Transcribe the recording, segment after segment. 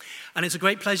And it's a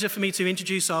great pleasure for me to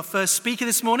introduce our first speaker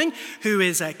this morning, who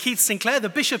is Keith Sinclair, the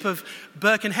Bishop of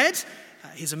Birkenhead.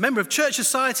 He's a member of Church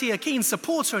Society, a keen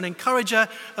supporter and encourager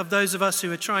of those of us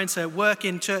who are trying to work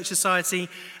in Church Society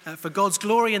for God's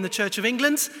glory in the Church of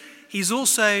England. He's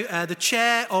also the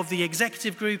chair of the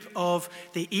executive group of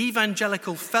the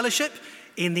Evangelical Fellowship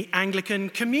in the Anglican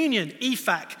Communion,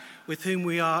 EFAC, with whom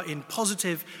we are in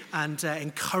positive and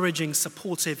encouraging,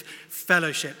 supportive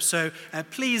fellowship. So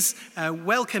please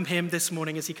welcome him this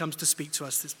morning as he comes to speak to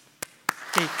us.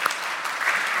 Keith.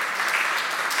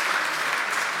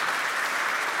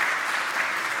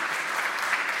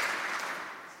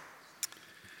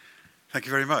 Thank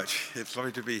you very much. It's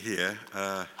lovely to be here,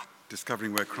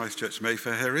 discovering where Christchurch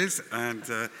Mayfair is, and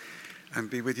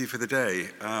be with you for the day.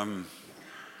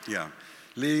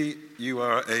 Lee, you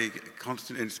are a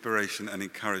constant inspiration and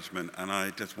encouragement, and I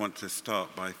just want to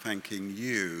start by thanking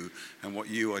you and what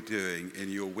you are doing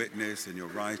in your witness, in your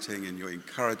writing, in your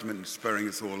encouragement and spurring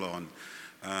us all on.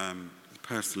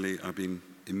 Personally, I've been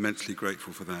immensely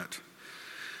grateful for that.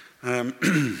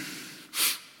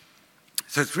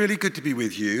 So it's really good to be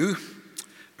with you.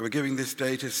 We're giving this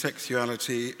day to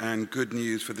sexuality and good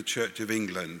news for the Church of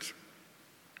England.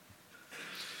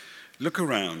 Look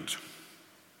around.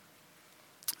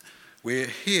 We're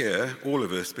here, all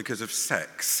of us, because of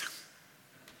sex.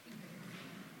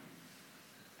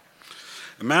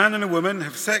 A man and a woman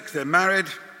have sex, they're married,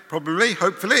 probably,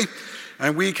 hopefully,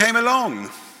 and we came along.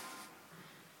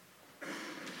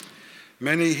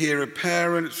 Many here are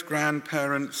parents,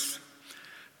 grandparents,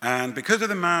 and because of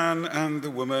the man and the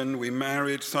woman, we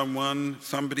married someone,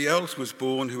 somebody else was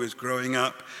born who is growing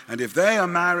up, and if they are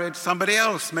married, somebody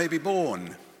else may be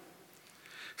born.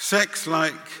 Sex,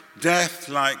 like death,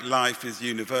 like life, is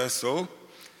universal,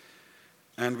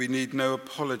 and we need no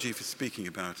apology for speaking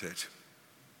about it.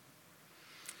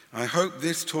 I hope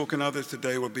this talk and others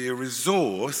today will be a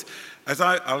resource, as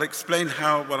I'll explain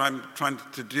what I'm trying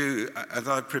to do as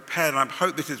I've prepared, and I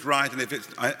hope this is right, and if it's...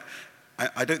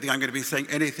 I don't think I'm going to be saying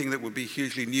anything that would be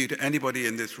hugely new to anybody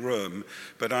in this room,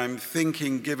 but I'm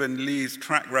thinking, given Lee's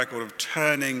track record of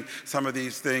turning some of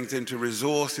these things into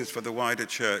resources for the wider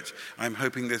church, I'm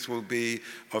hoping this will be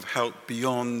of help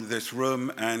beyond this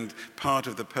room, and part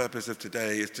of the purpose of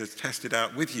today is to test it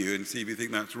out with you and see if you think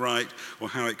that's right, or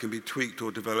how it can be tweaked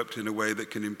or developed in a way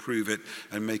that can improve it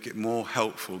and make it more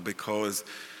helpful, because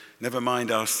never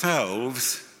mind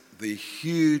ourselves, the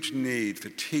huge need for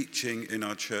teaching in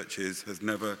our churches has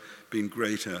never been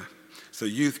greater. So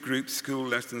youth groups, school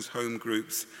lessons, home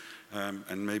groups,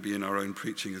 and maybe in our own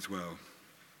preaching as well.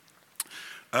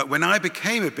 When I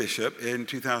became a bishop in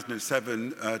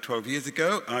 2007, 12 years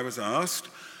ago, I was asked,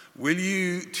 will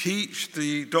you teach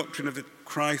the doctrine of the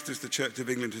Christ as the Church of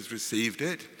England has received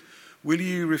it? Will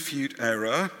you refute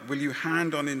error? Will you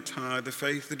hand on entire the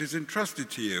faith that is entrusted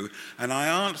to you? And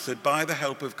I answered, by the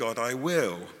help of God, I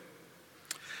will.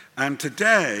 And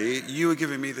today, you are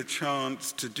giving me the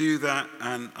chance to do that,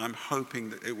 and I'm hoping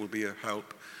that it will be a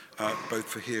help both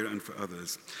for here and for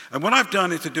others. And what I've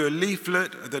done is to do a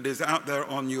leaflet that is out there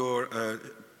on your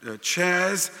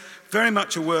chairs, very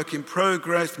much a work in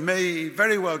progress, may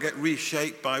very well get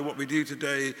reshaped by what we do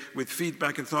today with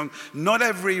feedback and so on. Not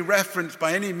every reference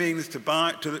by any means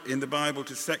in the Bible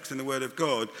to sex in the Word of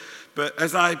God, but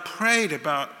as I prayed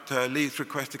about Lee's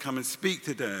request to come and speak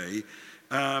today,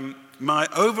 my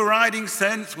overriding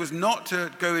sense was not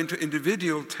to go into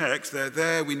individual texts. They're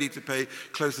there, we need to pay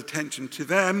close attention to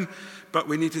them, but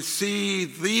we need to see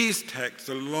these texts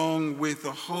along with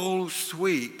the whole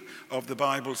sweep of the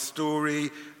Bible story,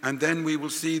 and then we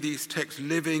will see these texts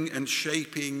living and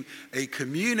shaping a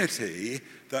community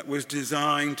that was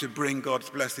designed to bring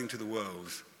God's blessing to the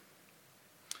world.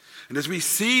 And as we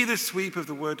see the sweep of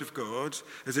the Word of God,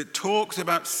 as it talks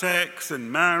about sex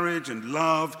and marriage and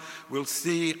love, we'll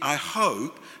see, I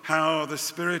hope, how the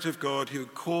Spirit of God, who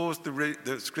caused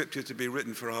the Scripture to be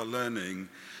written for our learning,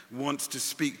 wants to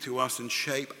speak to us and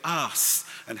shape us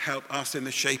and help us in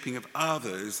the shaping of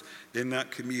others in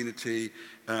that community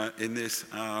in this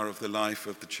hour of the life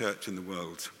of the church and the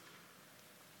world.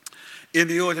 In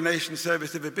the ordination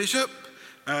service of a bishop,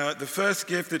 the first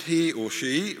gift that he or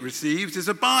she receives is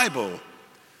a Bible.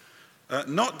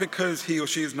 Not because he or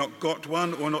she has not got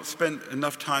one or not spent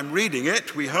enough time reading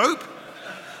it, we hope,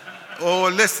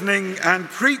 or listening and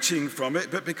preaching from it,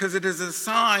 but because it is a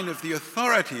sign of the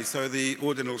authority, so the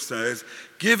ordinal says,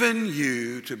 given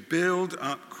you to build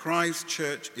up Christ's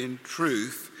church in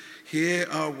truth. Here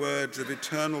are words of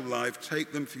eternal life.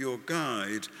 Take them for your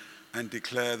guide and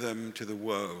declare them to the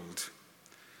world.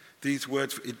 These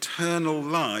words for eternal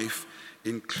life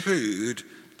include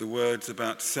the words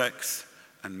about sex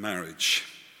and marriage.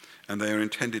 and they are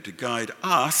intended to guide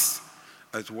us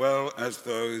as well as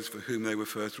those for whom they were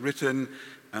first written.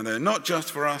 And they're not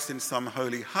just for us in some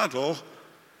holy huddle.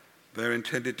 They're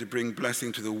intended to bring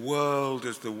blessing to the world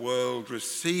as the world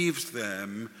receives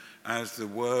them as the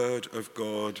word of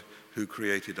God who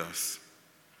created us.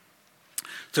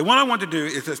 So what I want to do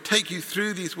is just take you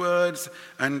through these words,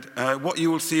 and what you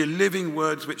will see are living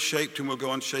words which shaped and will go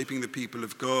on shaping the people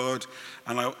of God.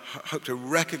 And I hope to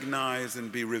recognize and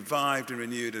be revived and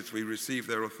renewed as we receive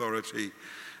their authority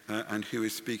and who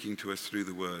is speaking to us through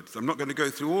the words. I'm not going to go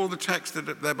through all the text that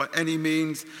are there by any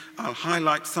means. I'll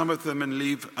highlight some of them and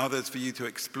leave others for you to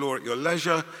explore at your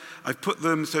leisure. I've put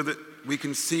them so that we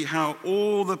can see how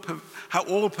all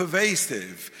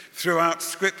pervasive throughout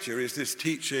Scripture is this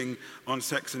teaching on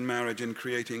sex and marriage and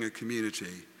creating a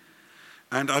community.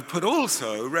 And I've put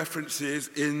also references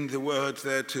in the words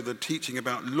there to the teaching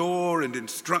about law and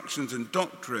instructions and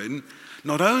doctrine.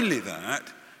 Not only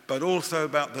that, but also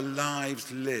about the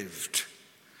lives lived,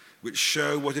 which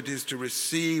show what it is to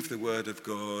receive the word of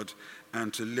God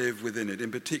and to live within it.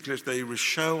 In particular, as they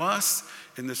show us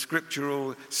in the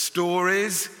scriptural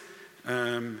stories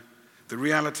the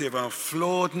reality of our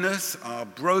flawedness, our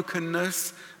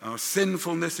brokenness, our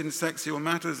sinfulness in sexual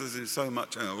matters as in so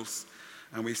much else.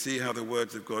 And we see how the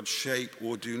words of God shape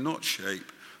or do not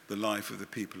shape the life of the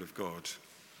people of God.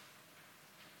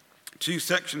 2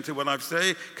 sections to what I've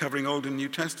said, covering Old and New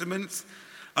Testaments.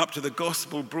 Up to the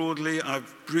gospel broadly,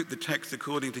 I've grouped the text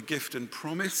according to gift and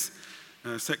promise,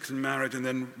 sex and marriage, and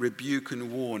then rebuke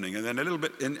and warning. And then a little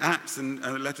bit in Acts and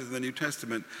letters of the New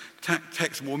Testament,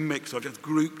 text more mixed. I've just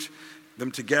grouped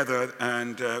them together,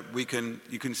 and you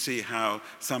can see how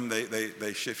some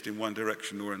they shift in one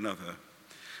direction or another.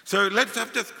 So let's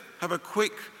just have a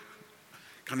quick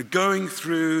kind of going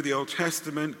through the Old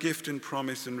Testament, gift and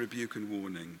promise and rebuke and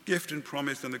warning. Gift and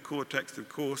promise and the core text, of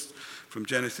course, from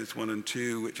Genesis 1 and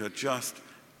 2, which are just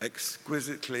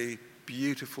exquisitely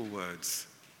beautiful words.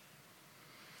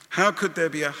 How could there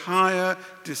be a higher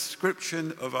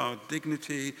description of our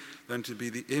dignity than to be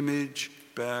the image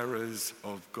bearers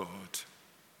of God?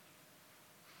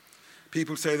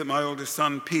 People say that my oldest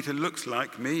son, Peter, looks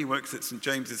like me. He works at St.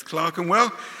 James's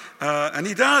Clerkenwell, and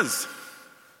he does.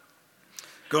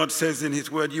 God says in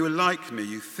his word, you are like me.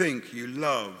 You think, you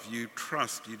love, you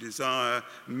trust, you desire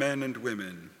men and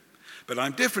women. But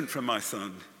I'm different from my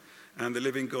son, and the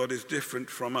living God is different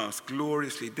from us,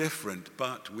 gloriously different,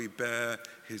 but we bear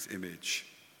his image.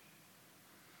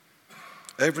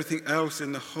 Everything else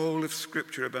in the whole of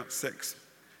Scripture about sex,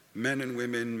 men and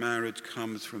women, marriage,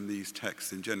 comes from these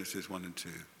texts in Genesis 1 and 2.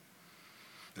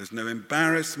 There's no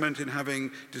embarrassment in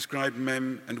having described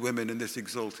men and women in this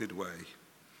exalted way.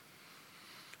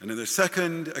 And in the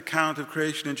second account of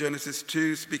creation in Genesis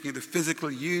 2, speaking of the physical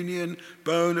union,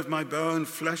 bone of my bone,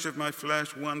 flesh of my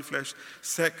flesh, one flesh,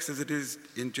 sex as it is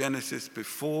in Genesis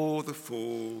before the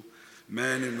fall,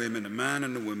 men and women, a man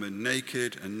and a woman,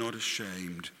 naked and not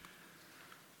ashamed.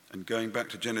 And going back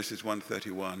to Genesis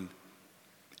 1:31,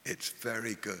 it's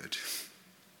very good.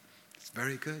 It's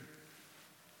very good.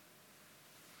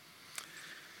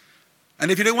 And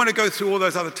if you don't want to go through all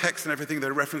those other texts and everything, there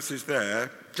are references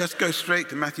there, just go straight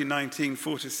to Matthew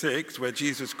 19:4-6, where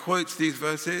Jesus quotes these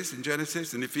verses in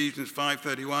Genesis, and Ephesians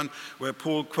 5:31, where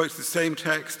Paul quotes the same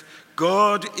text.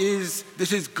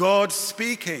 This is God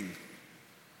speaking.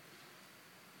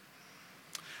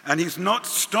 And he's not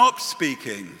stopped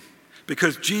speaking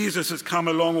because Jesus has come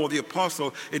along or the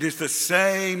apostle. It is the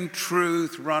same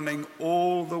truth running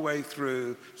all the way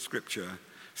through Scripture.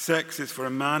 Sex is for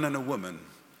a man and a woman.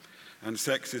 And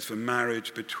sex is for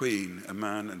marriage between a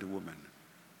man and a woman.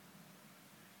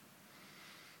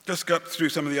 Just go up through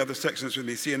some of the other sections with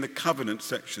me. See in the covenant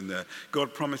section there,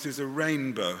 God promises a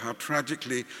rainbow. How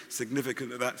tragically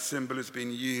significant that symbol has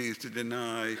been used to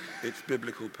deny its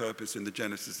biblical purpose in the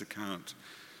Genesis account.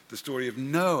 The story of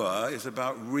Noah is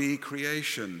about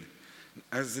recreation.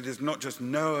 As it is not just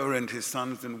Noah and his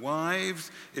sons and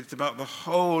wives, it's about the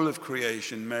whole of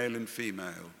creation, male and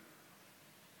female.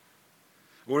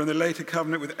 Or in the later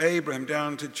covenant with Abraham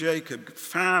down to Jacob,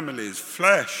 families,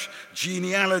 flesh,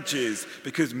 genealogies,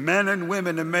 because men and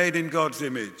women are made in God's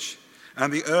image.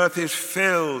 And the earth is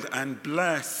filled and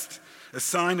blessed. A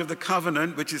sign of the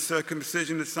covenant, which is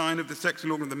circumcision, a sign of the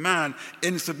sexual organ of the man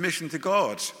in submission to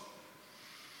God.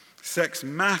 Sex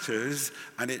matters,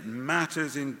 and it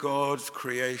matters in God's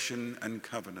creation and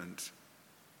covenant.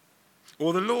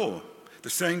 Or the law. The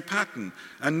same pattern.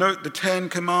 And note the 10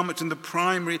 Commandments and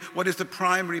what is the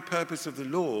primary purpose of the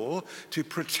law? To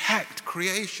protect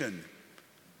creation.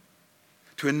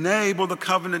 To enable the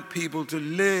covenant people to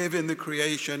live in the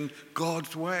creation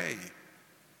God's way.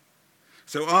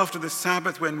 So after the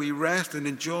Sabbath, when we rest and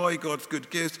enjoy God's good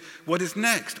gifts, what is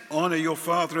next? Honor your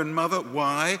father and mother.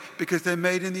 Why? Because they're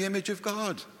made in the image of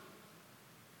God.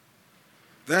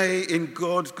 They, in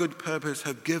God's good purpose,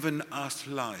 have given us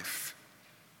life.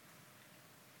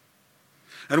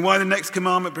 And why the next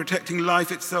commandment, protecting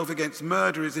life itself against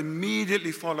murder, is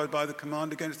immediately followed by the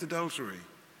command against adultery,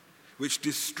 which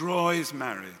destroys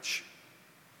marriage,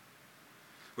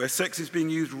 where sex is being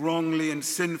used wrongly and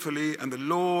sinfully, and the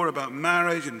law about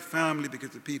marriage and family, because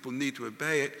the people need to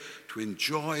obey it to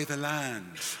enjoy the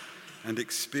land and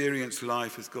experience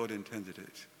life as God intended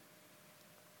it.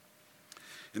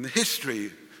 In the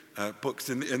history books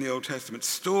in the Old Testament,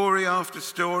 story after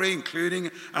story, including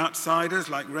outsiders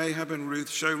like Rahab and Ruth,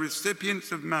 show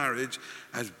recipients of marriage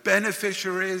as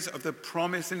beneficiaries of the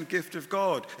promise and gift of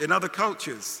God in other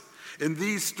cultures. In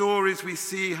these stories, we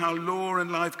see how law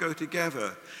and life go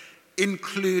together,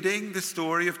 including the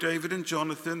story of David and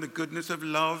Jonathan, the goodness of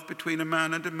love between a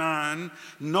man and a man,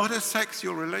 not a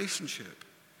sexual relationship,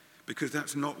 because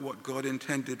that's not what God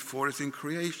intended for us in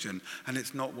creation, and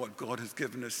it's not what God has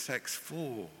given us sex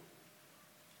for.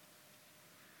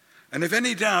 And if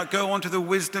any doubt, go on to the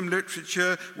wisdom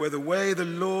literature where the way the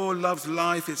law loves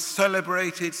life is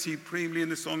celebrated supremely in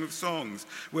the Song of Songs,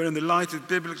 where in the light of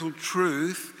biblical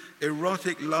truth,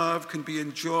 erotic love can be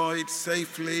enjoyed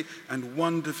safely and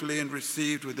wonderfully and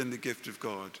received within the gift of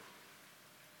God.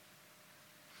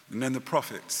 And then the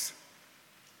prophets.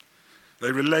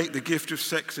 They relate the gift of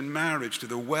sex and marriage to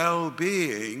the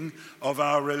well-being of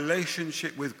our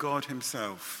relationship with God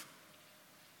himself.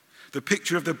 The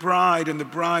picture of the bride and the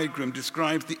bridegroom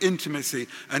describes the intimacy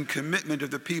and commitment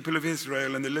of the people of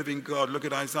Israel and the living God. Look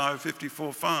at Isaiah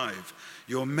 54:5.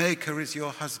 Your maker is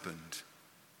your husband.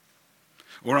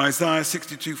 Or Isaiah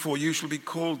 62:4. You shall be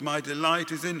called, my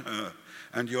delight is in her,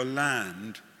 and your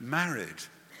land married.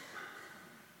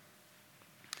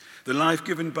 The life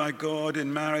given by God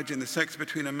in marriage and the sex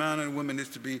between a man and a woman is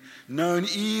to be known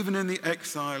even in the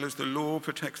exile as the law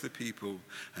protects the people.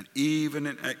 And even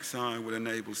in exile will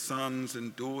enable sons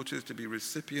and daughters to be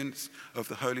recipients of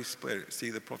the Holy Spirit.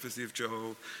 See the prophecy of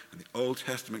Joel and the Old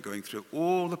Testament going through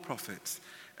all the prophets,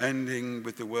 ending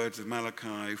with the words of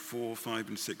Malachi 4, 5,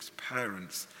 and 6.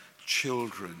 Parents,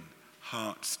 children,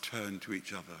 hearts turn to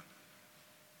each other.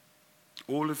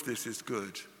 All of this is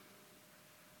good.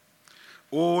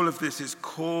 All of this is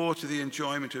core to the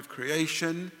enjoyment of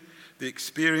creation, the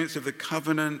experience of the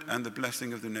covenant, and the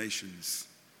blessing of the nations.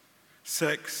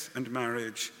 Sex and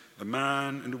marriage, a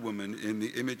man and a woman in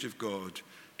the image of God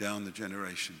down the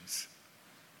generations.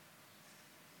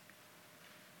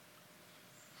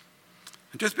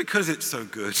 And just because it's so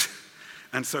good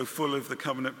and so full of the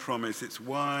covenant promise, it's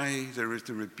why there is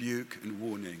the rebuke and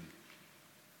warning.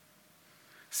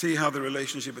 See how the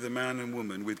relationship of the man and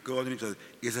woman with God and each other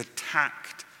is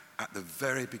attacked at the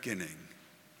very beginning.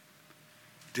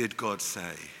 Did God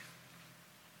say,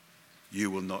 you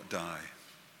will not die?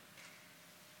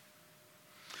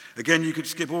 Again, you could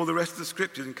skip all the rest of the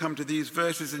scriptures and come to these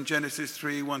verses in Genesis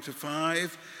 3,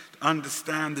 1-5, to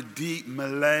understand the deep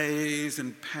malaise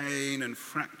and pain and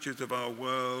fractures of our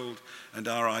world and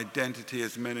our identity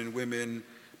as men and women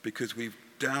because we've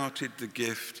doubted the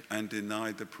gift and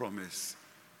denied the promise.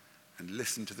 And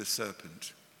listen to the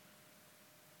serpent.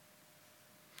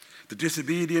 The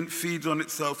disobedient feeds on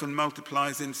itself and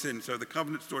multiplies in sin. So the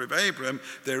covenant story of Abram,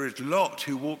 there is Lot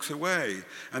who walks away.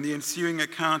 And the ensuing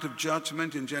account of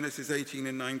judgment in Genesis 18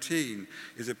 and 19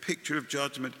 is a picture of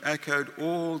judgment echoed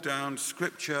all down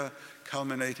Scripture,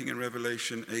 culminating in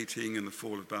Revelation 18 and the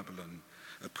fall of Babylon.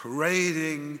 A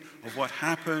parading of what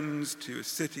happens to a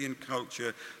city and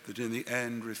culture that in the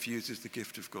end refuses the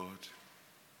gift of God.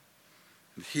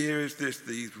 And here is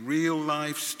these real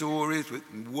life stories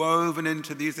woven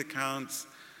into these accounts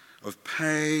of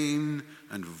pain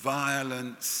and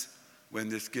violence when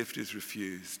this gift is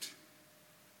refused.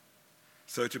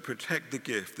 So to protect the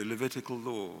gift, the Levitical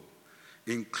law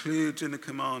includes in the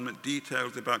commandment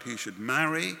details about who should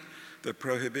marry, the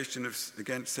prohibition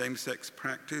against same-sex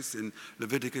practice in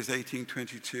Leviticus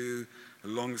 18:22,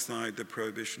 alongside the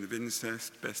prohibition of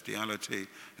incest, bestiality,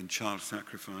 and child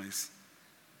sacrifice.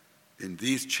 In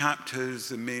these chapters,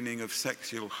 the meaning of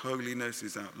sexual holiness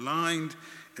is outlined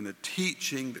in a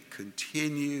teaching that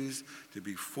continues to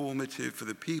be formative for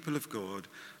the people of God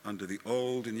under the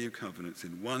Old and New Covenants.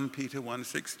 In 1 Peter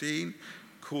 1:16,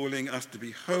 calling us to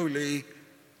be holy,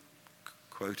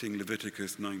 quoting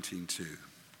Leviticus 19:2.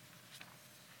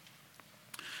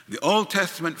 The Old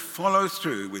Testament follows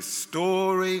through with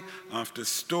story after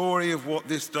story of what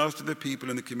this does to the people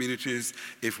and the communities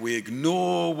if we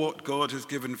ignore what God has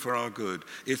given for our good.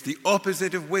 It's the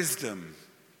opposite of wisdom.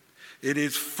 It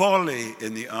is folly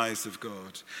in the eyes of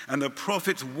God. And the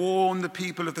prophets warn the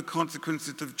people of the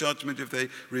consequences of judgment if they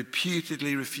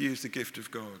repeatedly refuse the gift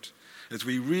of God. As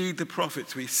we read the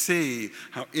prophets, we see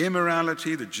how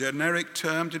immorality, the generic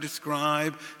term to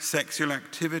describe sexual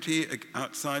activity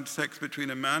outside sex between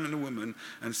a man and a woman,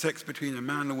 and sex between a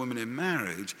man and a woman in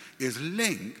marriage, is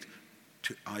linked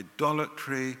to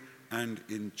idolatry and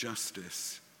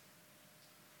injustice.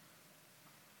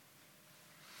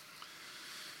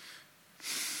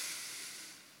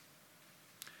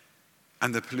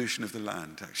 And the pollution of the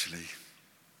land, actually.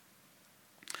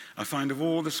 I find of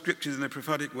all the scriptures in the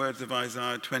prophetic words of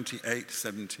Isaiah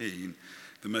 28:17,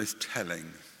 the most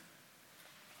telling.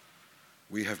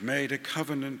 We have made a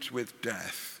covenant with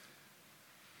death,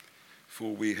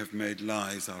 for we have made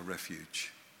lies our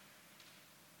refuge.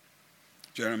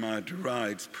 Jeremiah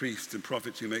derides priests and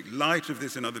prophets who make light of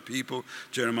this in other people,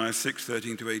 Jeremiah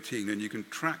 6:13-18. And you can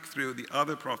track through the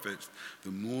other prophets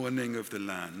the mourning of the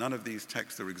land. None of these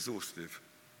texts are exhaustive.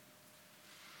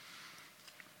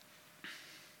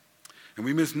 And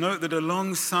we must note that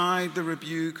alongside the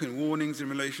rebuke and warnings in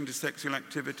relation to sexual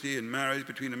activity and marriage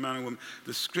between a man and woman,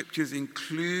 the scriptures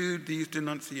include these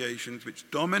denunciations which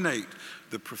dominate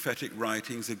the prophetic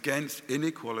writings against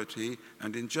inequality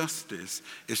and injustice,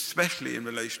 especially in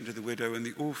relation to the widow and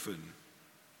the orphan.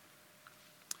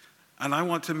 And I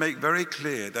want to make very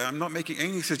clear that I'm not making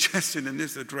any suggestion in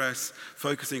this address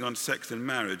focusing on sex and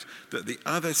marriage, that the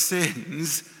other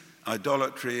sins,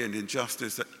 idolatry and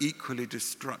injustice, are equally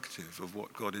destructive of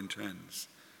what God intends.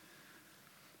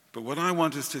 But what I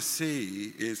want us to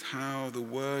see is how the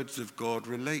words of God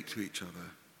relate to each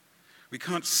other. We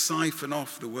can't siphon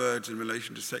off the words in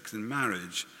relation to sex and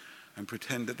marriage and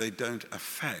pretend that they don't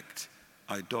affect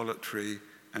idolatry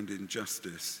and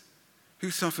injustice. Who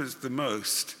suffers the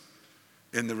most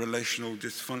in the relational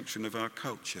dysfunction of our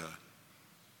culture?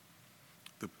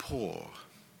 The poor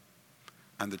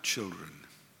and the children.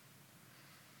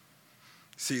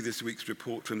 See this week's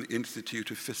report from the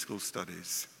Institute of Fiscal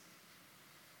Studies.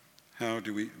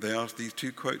 They asked these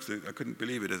two quotes, I couldn't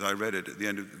believe it as I read it at the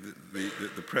end of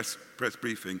the press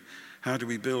briefing. How do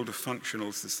we build a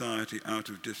functional society out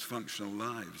of dysfunctional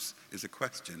lives is a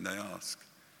question they ask.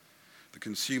 The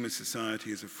consumer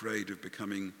society is afraid of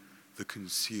becoming the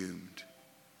consumed.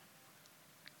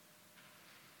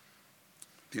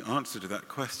 The answer to that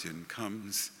question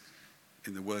comes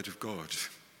in the Word of God.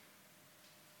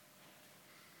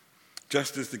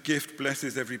 Just as the gift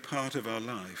blesses every part of our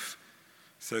life,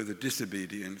 so the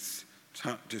disobedience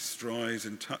destroys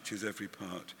and touches every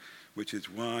part, which is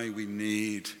why we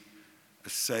need a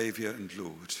Saviour and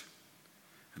Lord,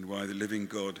 and why the living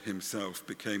God himself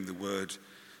became the Word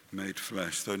made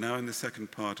flesh. So now in the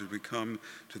second part, as we come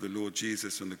to the Lord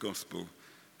Jesus and the gospel,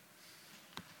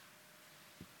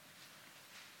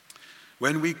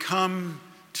 when we come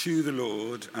to the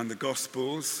Lord and the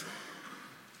Gospels,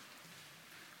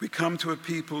 we come to a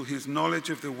people whose knowledge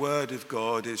of the Word of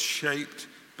God is shaped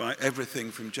by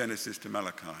everything from Genesis to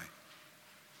Malachi,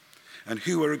 and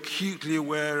who are acutely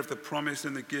aware of the promise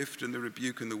and the gift and the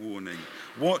rebuke and the warning.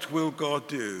 What will God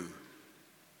do?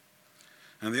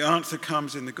 And the answer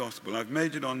comes in the Gospel. I've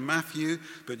majored on Matthew,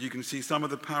 but you can see some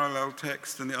of the parallel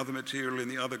texts and the other material in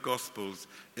the other Gospels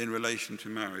in relation to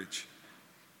marriage.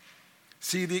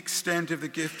 See the extent of the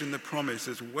gift and the promise,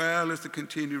 as well as the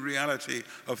continued reality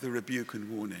of the rebuke and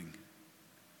warning.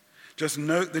 Just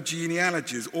note the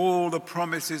genealogies, all the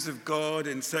promises of God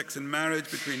in sex and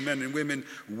marriage between men and women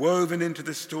woven into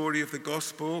the story of the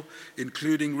gospel,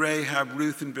 including Rahab,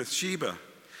 Ruth, and Bathsheba.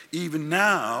 Even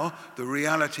now, the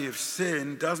reality of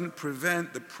sin doesn't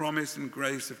prevent the promise and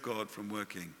grace of God from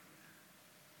working.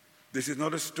 This is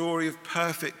not a story of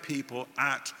perfect people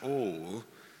at all.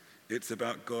 It's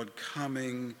about God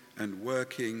coming and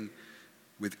working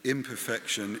with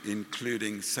imperfection,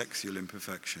 including sexual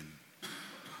imperfection.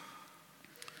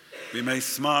 We may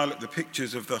smile at the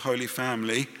pictures of the Holy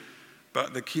Family,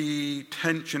 but the key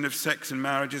tension of sex and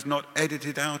marriage is not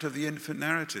edited out of the infant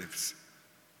narratives.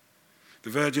 The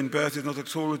virgin birth is not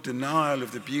at all a denial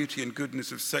of the beauty and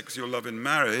goodness of sexual love in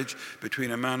marriage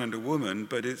between a man and a woman,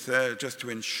 but it's there just to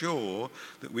ensure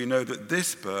that we know that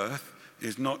this birth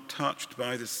is not touched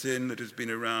by the sin that has been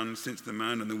around since the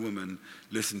man and the woman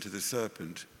listened to the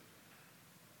serpent.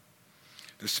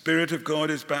 The Spirit of God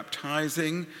is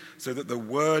baptizing so that the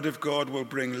Word of God will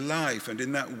bring life. And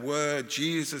in that word,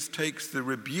 Jesus takes the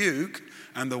rebuke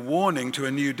and the warning to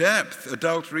a new depth,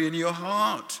 adultery in your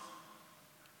heart.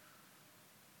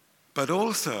 But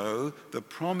also the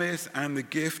promise and the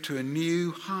gift to a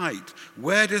new height.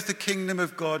 Where does the kingdom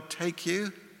of God take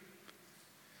you?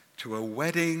 To a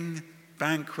wedding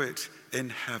banquet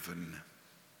in heaven.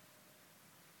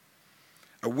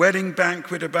 A wedding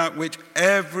banquet about which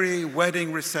every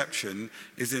wedding reception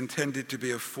is intended to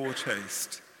be a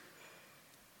foretaste.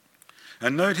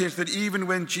 And notice that even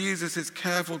when Jesus is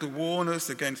careful to warn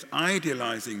us against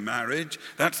idealizing marriage,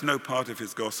 that's no part of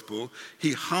his gospel,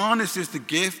 he harnesses the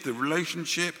gift, the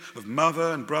relationship of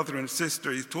mother and brother and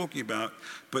sister he's talking about,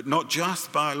 but not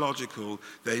just biological.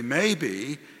 They may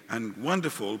be, and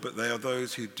wonderful, but they are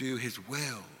those who do his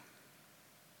will.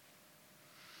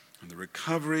 And the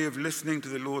recovery of listening to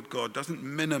the Lord God doesn't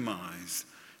minimize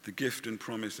the gift and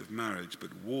promise of marriage, but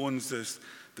warns us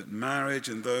that marriage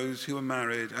and those who are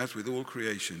married, as with all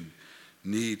creation,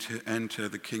 need to enter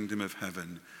the kingdom of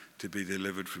heaven to be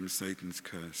delivered from Satan's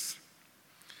curse.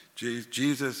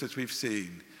 Jesus, as we've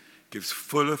seen, gives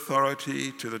full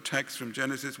authority to the text from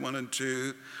Genesis 1 and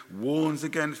 2, warns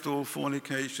against all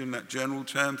fornication, that general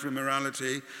term for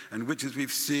immorality, and which, as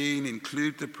we've seen,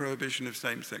 include the prohibition of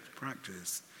same-sex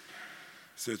practice.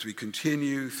 So as we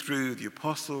continue through the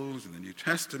apostles and the New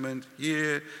Testament,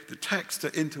 here the texts are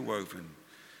interwoven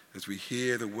as we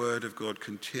hear the word of God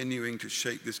continuing to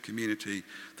shape this community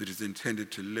that is intended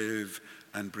to live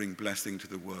and bring blessing to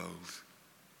the world.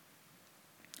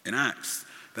 In Acts,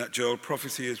 that Joel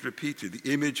prophecy is repeated.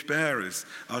 The image bearers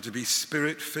are to be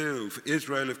spirit-filled, for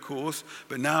Israel, of course,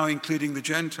 but now including the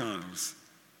Gentiles.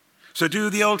 So do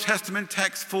the Old Testament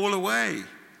texts fall away?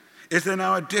 Is there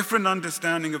now a different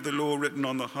understanding of the law written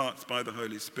on the hearts by the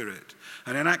Holy Spirit?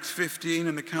 And in Acts 15,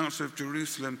 in the Council of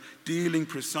Jerusalem, dealing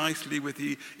precisely with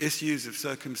the issues of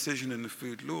circumcision and the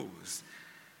food laws,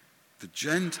 the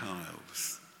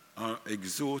Gentiles are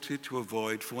exhorted to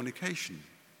avoid fornication.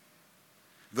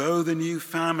 Though the new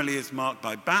family is marked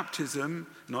by baptism,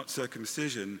 not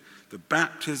circumcision, the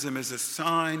baptism is a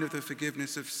sign of the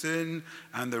forgiveness of sin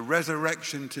and the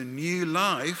resurrection to new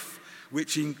life,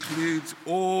 which includes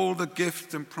all the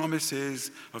gifts and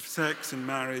promises of sex and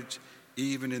marriage,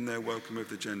 even in their welcome of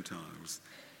the Gentiles.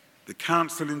 The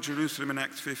council in Jerusalem in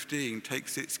Acts 15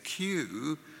 takes its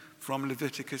cue from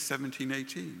Leviticus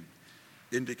 17:18,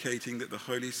 indicating that the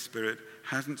Holy Spirit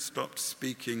hasn't stopped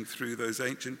speaking through those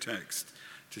ancient texts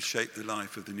to shape the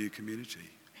life of the new community.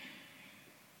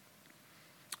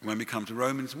 When we come to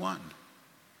Romans 1,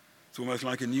 it's almost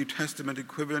like a New Testament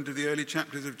equivalent of the early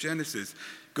chapters of Genesis.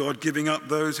 God giving up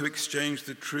those who exchange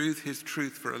the truth, his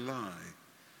truth, for a lie.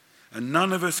 And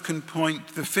none of us can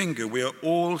point the finger. We are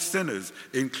all sinners,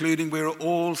 including we are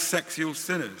all sexual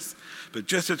sinners. But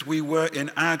just as we were in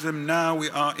Adam, now we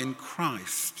are in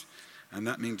Christ. And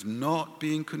that means not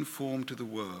being conformed to the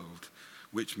world,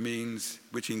 which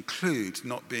includes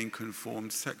not being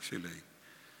conformed sexually,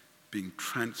 being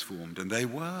transformed. And they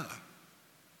were.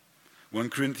 1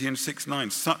 Corinthians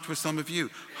 6:9, such were some of you.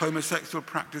 Homosexual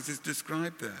practice is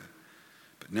described there.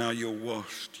 But now you're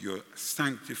washed, you're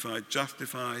sanctified,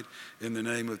 justified in the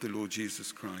name of the Lord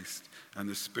Jesus Christ and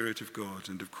the Spirit of God.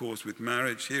 And of course, with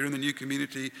marriage here in the new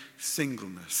community,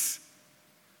 singleness,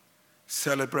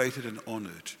 celebrated and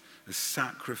honored, a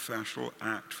sacrificial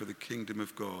act for the kingdom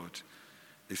of God,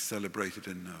 is celebrated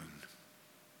and known.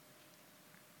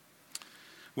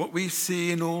 What we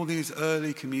see in all these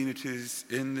early communities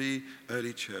in the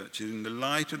early church, in the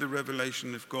light of the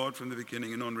revelation of God from the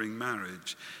beginning in honoring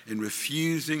marriage, in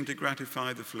refusing to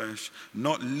gratify the flesh,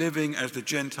 not living as the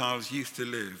Gentiles used to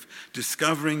live,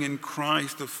 discovering in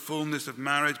Christ the fullness of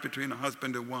marriage between a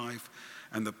husband and wife,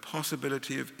 and the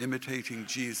possibility of imitating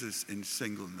Jesus in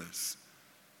singleness.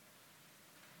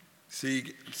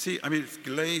 See, it's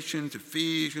Galatians,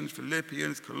 Ephesians,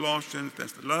 Philippians, Colossians,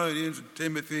 Thessalonians, and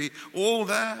Timothy, all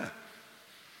there.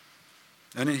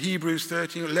 And in Hebrews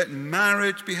 13, let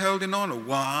marriage be held in honor.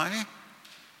 Why?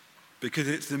 Because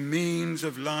it's the means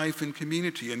of life and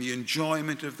community and the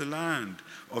enjoyment of the land,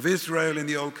 of Israel in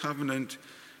the Old Covenant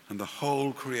and the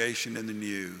whole creation in the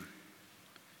New.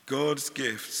 God's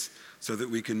gifts so that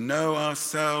we can know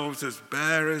ourselves as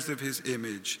bearers of his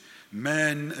image,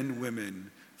 men and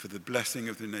women, for the blessing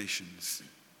of the nations.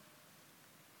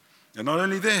 And not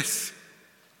only this,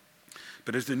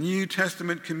 but as the New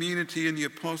Testament community and the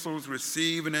apostles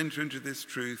receive and enter into this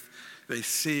truth, they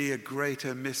see a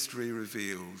greater mystery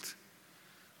revealed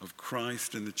of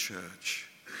Christ and the church.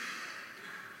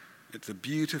 It's a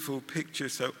beautiful picture,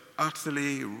 so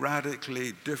utterly,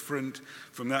 radically different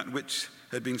from that which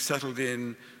had been settled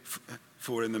in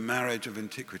the marriage of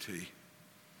antiquity.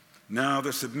 Now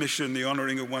the submission, the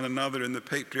honoring of one another in the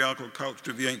patriarchal culture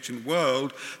of the ancient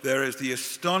world, there is the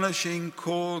astonishing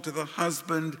call to the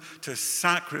husband to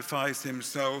sacrifice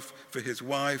himself for his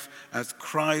wife as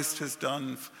Christ has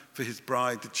done for his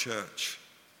bride, the church.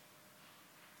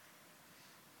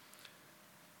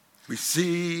 We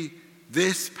see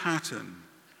this pattern,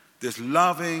 this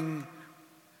loving,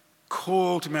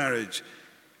 call to marriage.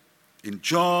 In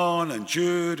John and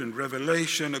Jude and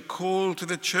Revelation, a call to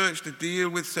the church to deal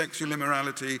with sexual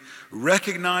immorality,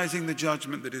 recognizing the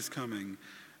judgment that is coming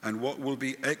and what will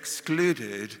be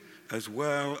excluded, as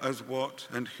well as what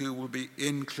and who will be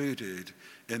included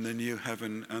in the new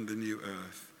heaven and the new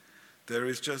earth. There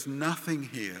is just nothing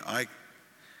here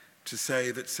to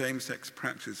say that same-sex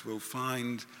practice will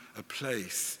find a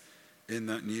place in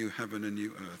that new heaven and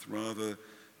new earth. Rather,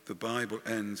 the Bible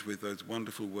ends with those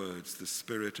wonderful words, the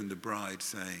Spirit and the bride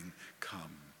saying,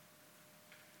 "Come."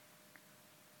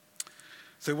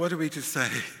 So what are we to say?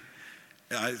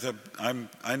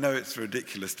 I know it's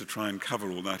ridiculous to try and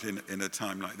cover all that in a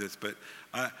time like this, but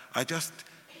I just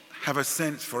have a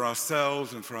sense for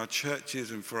ourselves and for our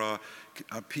churches and for our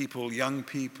people, young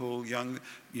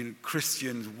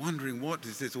Christians, wondering what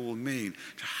does this all mean?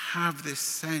 To have this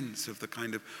sense of the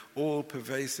kind of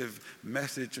all-pervasive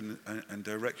message and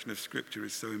direction of Scripture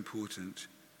is so important.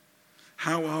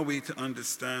 How are we to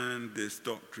understand this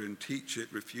doctrine, teach it,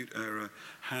 refute error,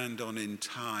 hand on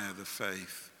entire the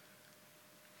faith?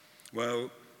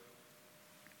 Well,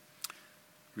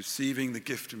 receiving the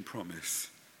gift and promise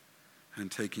and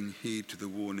taking heed to the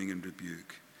warning and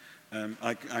rebuke.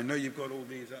 I know you've got all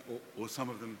these, or some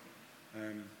of them.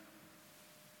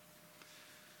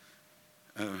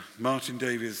 Martin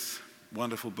Davies'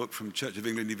 wonderful book from Church of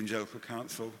England Evangelical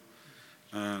Council.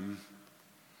 I've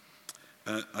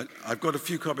got a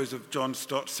few copies of John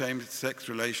Stott's Same-Sex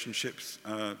Relationships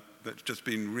that's just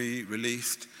been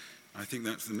re-released. I think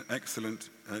that's an excellent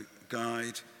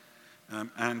guide.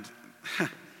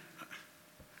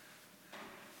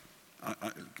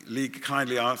 Lee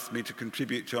kindly asked me to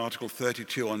contribute to Article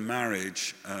 32 on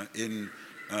marriage in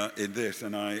this,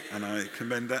 and I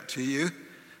commend that to you.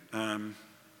 And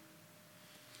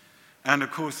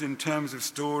of course, in terms of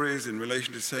stories in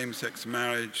relation to same-sex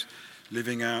marriage,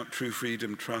 living out true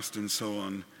freedom, trust, and so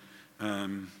on,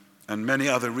 and many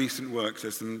other recent works.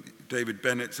 There's some David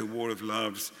Bennett's A War of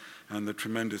Loves, and the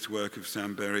tremendous work of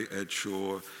Sam Berry, Ed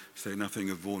Shaw, say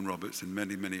nothing of Vaughan Roberts, and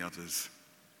many, many others.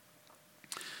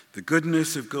 The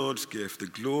goodness of God's gift, the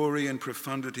glory and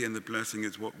profundity and the blessing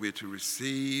is what we're to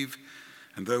receive.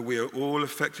 And though we are all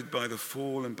affected by the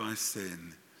fall and by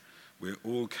sin, we're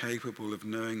all capable of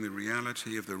knowing the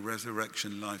reality of the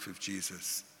resurrection life of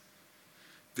Jesus.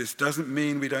 This doesn't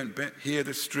mean we don't hear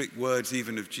the strict words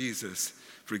even of Jesus,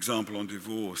 for example, on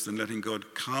divorce, and letting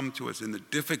God come to us in the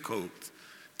difficulties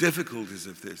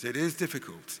of this. It is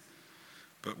difficult.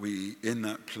 But we, in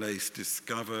that place,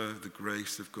 discover the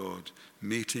grace of God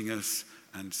meeting us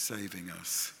and saving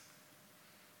us.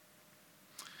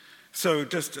 So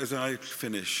just as I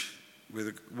finish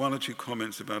with one or two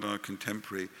comments about our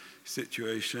contemporary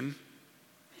situation,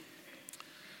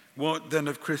 what then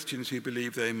of Christians who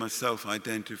believe they must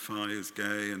self-identify as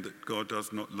gay and that God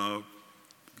does not love,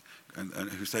 and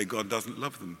who say God doesn't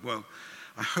love them? Well,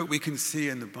 I hope we can see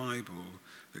in the Bible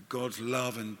that God's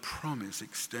love and promise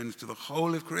extends to the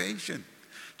whole of creation,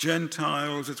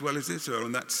 Gentiles as well as Israel,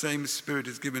 and that same Spirit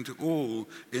is given to all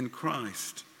in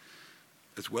Christ,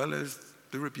 as well as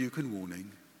the rebuke and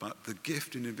warning, but the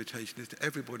gift and invitation is to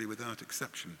everybody without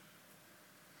exception.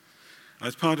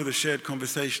 As part of the shared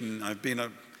conversation, I've been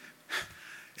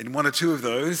in one or two of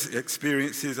those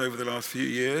experiences over the last few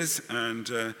years, and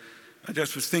I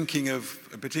just was thinking of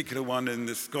a particular one in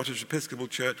the Scottish Episcopal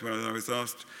Church where I was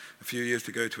asked a few years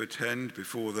ago to attend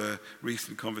before the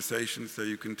recent conversation, so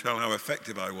you can tell how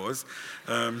effective I was.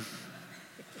 I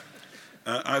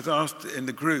was asked in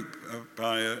the group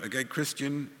by a gay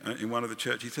Christian in one of the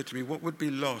churches. He said to me, "What would be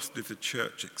lost if the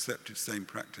church accepted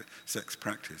same-sex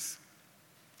practice?"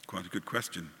 Quite a good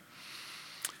question.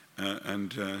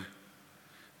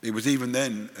 It was even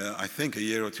then, I think, a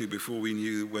year or two before we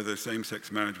knew whether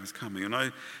same-sex marriage was coming. And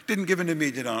I didn't give an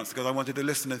immediate answer because I wanted to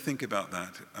listen and think about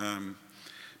that.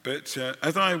 But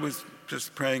as I was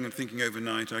just praying and thinking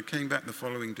overnight, I came back the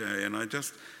following day and I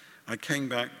came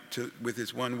back with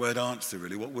this one-word answer,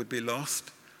 really. What would be lost?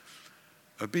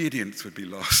 Obedience would be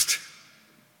lost.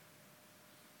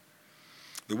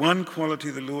 The one quality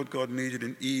the Lord God needed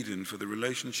in Eden for the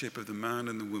relationship of the man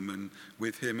and the woman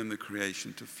with him and the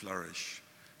creation to flourish.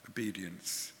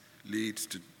 Disobedience leads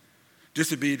to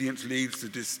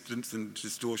distance and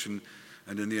distortion,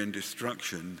 and in the end,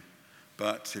 destruction.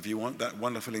 But if you want that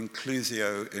wonderful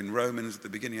inclusio in Romans at the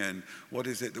beginning end, what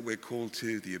is it that we're called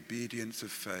to? The obedience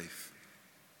of faith.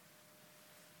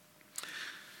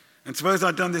 And suppose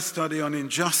I'd done this study on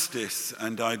injustice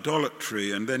and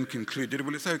idolatry and then concluded,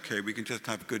 well, it's okay, we can just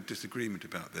have good disagreement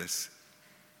about this.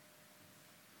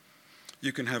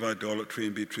 You can have idolatry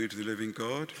and be true to the living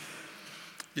God.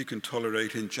 You can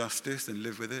tolerate injustice and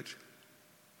live with it.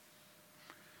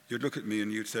 you'd look at me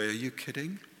and you'd say, "Are you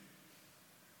kidding?"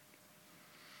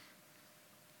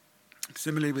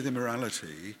 Similarly with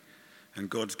immorality and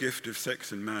God's gift of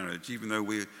sex and marriage, even though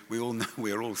we all know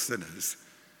we are all sinners,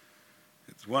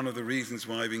 it's one of the reasons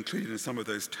why I've included in some of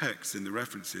those texts in the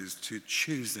references to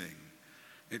choosing.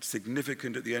 It's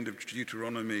significant at the end of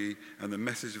Deuteronomy and the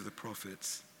message of the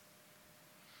prophets.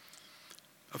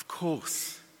 Of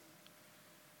course,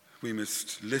 we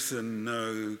must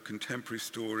know contemporary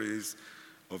stories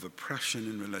of oppression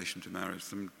in relation to marriage,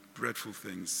 some dreadful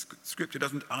things. Scripture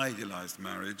doesn't idealize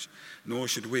marriage, nor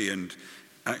should we. And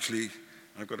actually,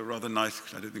 I've got a rather nice,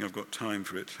 I don't think I've got time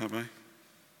for it, have I?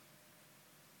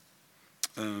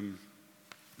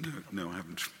 No, I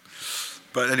haven't.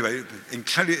 But anyway,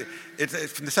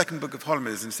 it's from the second book of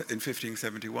Holmes in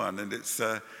 1571, and it's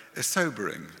a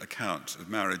sobering account of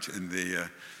marriage in the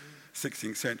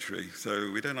 16th century,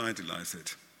 so we don't idealize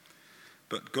it.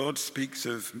 But God speaks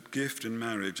of gift and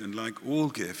marriage, and like all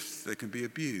gifts, they can be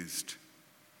abused.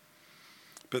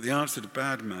 But the answer to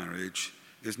bad marriage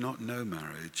is not no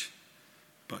marriage,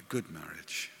 but good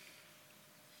marriage.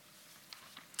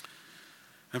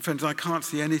 And friends, I can't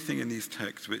see anything in these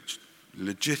texts which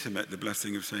legitimate the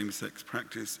blessing of same-sex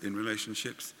practice in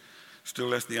relationships, still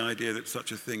less the idea that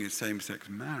such a thing as same-sex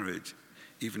marriage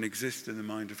even exists in the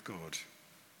mind of God.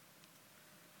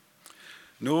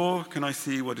 Nor can I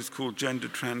see what is called gender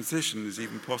transition is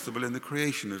even possible in the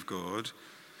creation of God.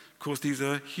 Of course, these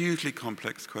are hugely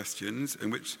complex questions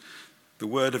in which the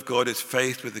Word of God is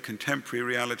faced with the contemporary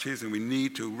realities, and we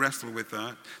need to wrestle with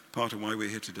that, part of why we're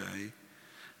here today.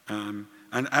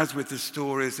 And as with the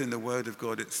stories in the Word of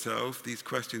God itself, these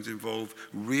questions involve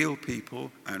real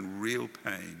people and real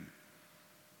pain.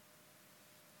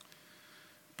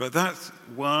 But that's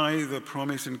why the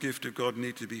promise and gift of God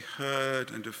need to be heard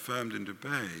and affirmed and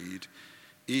obeyed,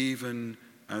 even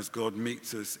as God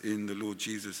meets us in the Lord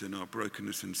Jesus in our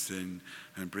brokenness and sin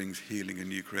and brings healing and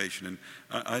new creation. And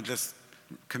I just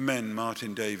commend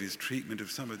Martin Davies' treatment of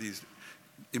some of these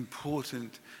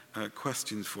important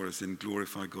questions for us in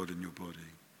Glorify God in Your Body.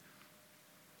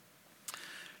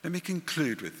 Let me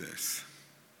conclude with this.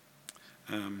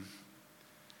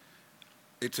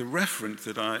 It's a reference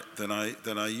that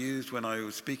I used when I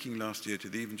was speaking last year to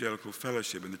the Evangelical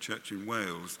Fellowship in the church in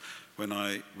Wales, when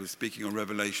I was speaking on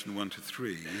Revelation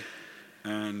 1-3,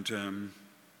 and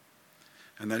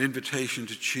that invitation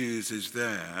to choose is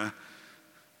there,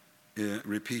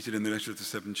 repeated in the letter of the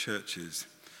 7 churches.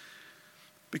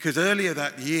 Because earlier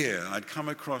that year, I'd come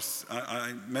across,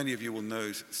 many of you will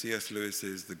know C.S.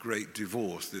 Lewis's The Great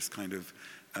Divorce, this kind of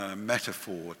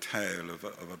metaphor, tale of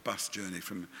a bus journey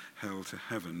from hell to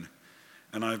heaven.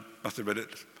 And I must have read it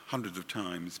hundreds of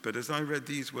times, but as I read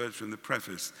these words from the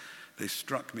preface, they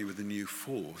struck me with a new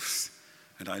force.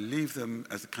 And I leave them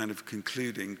as a kind of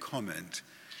concluding comment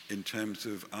in terms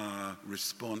of our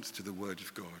response to the Word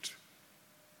of God.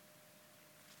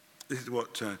 This is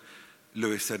what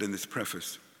Lewis said in this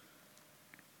preface.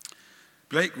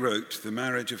 Blake wrote The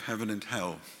Marriage of Heaven and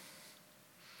Hell.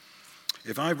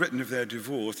 If I've written of their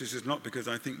divorce, this is not because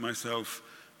I think myself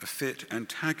a fit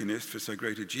antagonist for so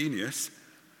great a genius,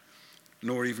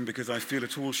 nor even because I feel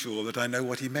at all sure that I know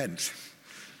what he meant.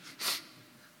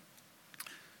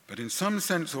 But in some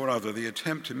sense or other, the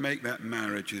attempt to make that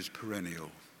marriage is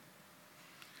perennial.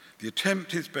 The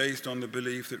attempt is based on the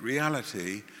belief that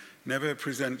reality never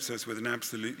presents us with an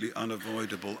absolutely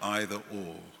unavoidable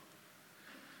either-or.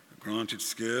 Granted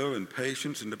skill and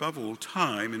patience, and above all,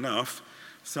 time enough,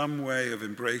 some way of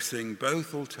embracing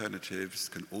both alternatives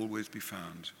can always be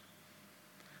found.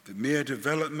 That mere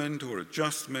development or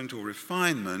adjustment or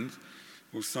refinement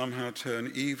will somehow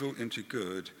turn evil into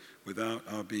good without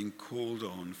our being called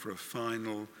on for a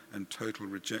final and total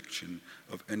rejection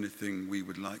of anything we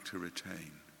would like to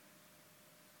retain.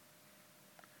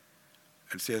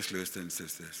 And C.S. Lewis then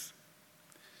says this: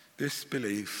 this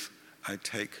belief I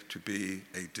take to be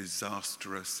a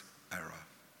disastrous error.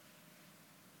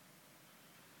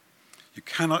 You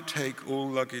cannot take all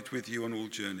luggage with you on all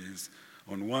journeys.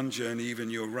 On one journey, even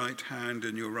your right hand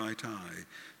and your right eye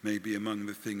may be among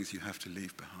the things you have to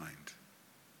leave behind.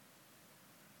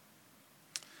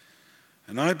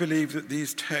 And I believe that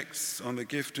these texts on the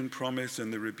gift and promise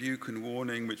and the rebuke and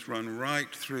warning, which run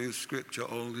right through Scripture,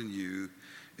 old and new,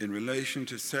 in relation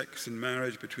to sex and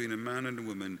marriage between a man and a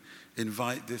woman,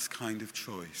 invite this kind of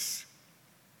choice.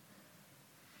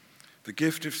 The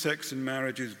gift of sex and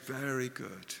marriage is very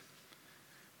good.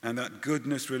 And that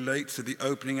goodness relates to the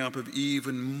opening up of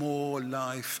even more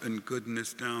life and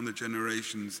goodness down the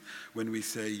generations when we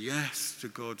say yes to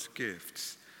God's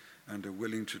gifts and are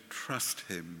willing to trust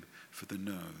him for the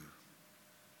no.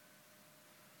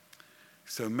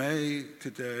 So may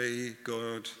today,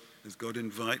 God, as God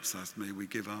invites us, may we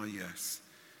give our yes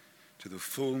to the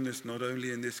fullness not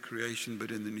only in this creation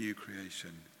but in the new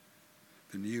creation,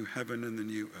 the new heaven and the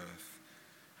new earth,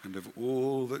 and of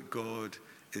all that God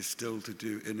is still to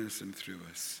do in us and through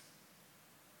us.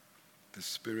 The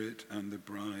Spirit and the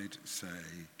bride say,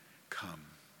 come.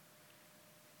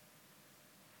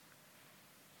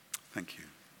 Thank you.